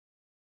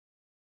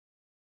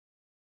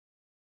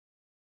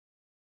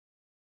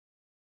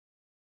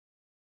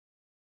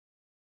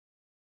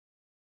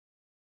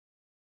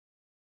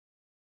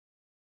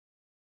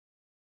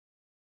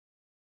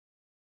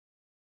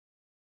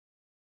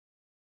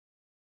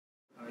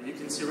you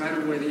can see right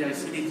away the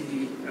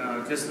Affinity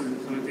custom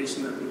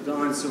implementation that we've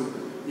done. So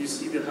you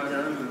see the HUD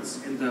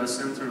elements in the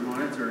center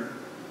monitor,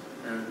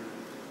 and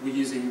we're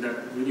using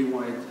that really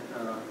wide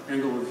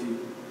angle of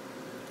view.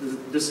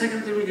 The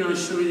second thing we're going to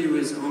show you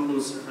is on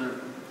those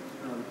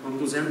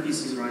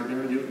NPCs right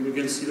there, you're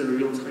going to see the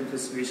real-time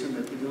customization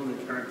that we do on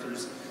the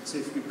characters. So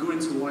if we go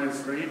into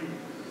wireframe,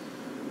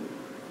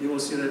 you will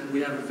see that we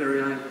have a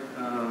very high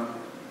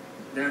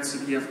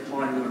density of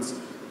polygons.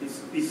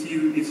 If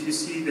you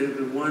see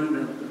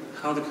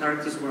how the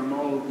characters were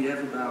modeled, we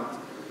have about,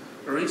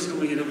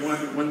 originally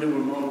when they were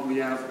modeled, we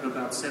have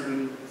about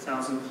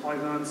 7,000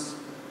 polygons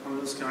on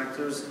those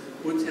characters.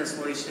 With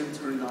tessellation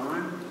turned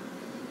on,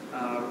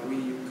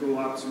 we go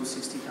up to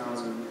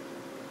 60,000.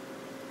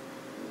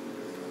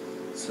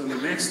 So the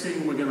next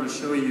thing we're going to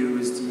show you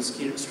is the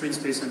screen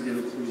space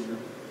ambient occlusion.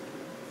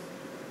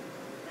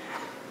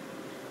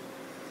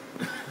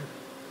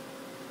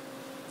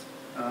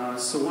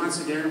 So once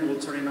again, we'll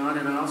turn it on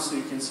and off so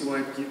you can see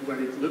what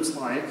it looks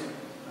like.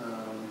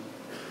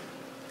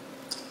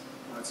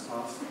 It's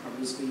off,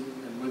 obviously,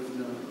 and with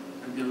the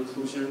ambient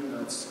occlusion,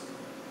 that's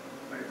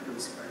right for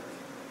the spec.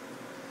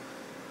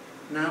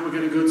 Now we're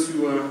going to go to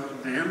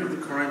the end of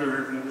the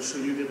corridor, and I'm going to show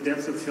you the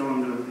depth of field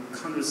and the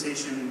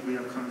condensation. We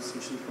have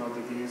condensation throughout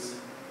the gaze.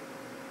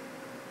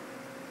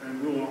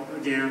 And we'll,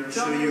 again,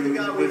 show you with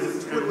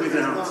and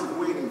without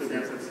the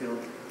depth of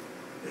field.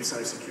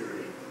 SI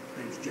security.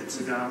 Name's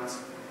Jensen. Without.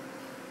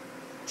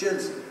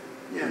 Jensen,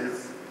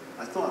 yes.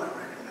 I thought I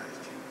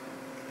recognized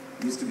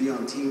you. Used to be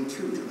on team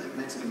 2 till that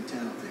Mexican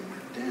town thing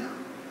went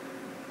down.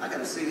 I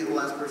gotta say, you're the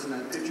last person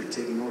I pictured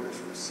taking orders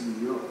from a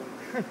CEO.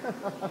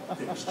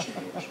 Things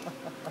change.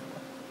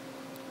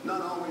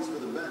 Not always for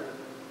the better.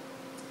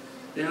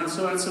 Yeah,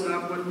 so that's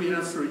about what we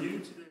have for you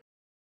today.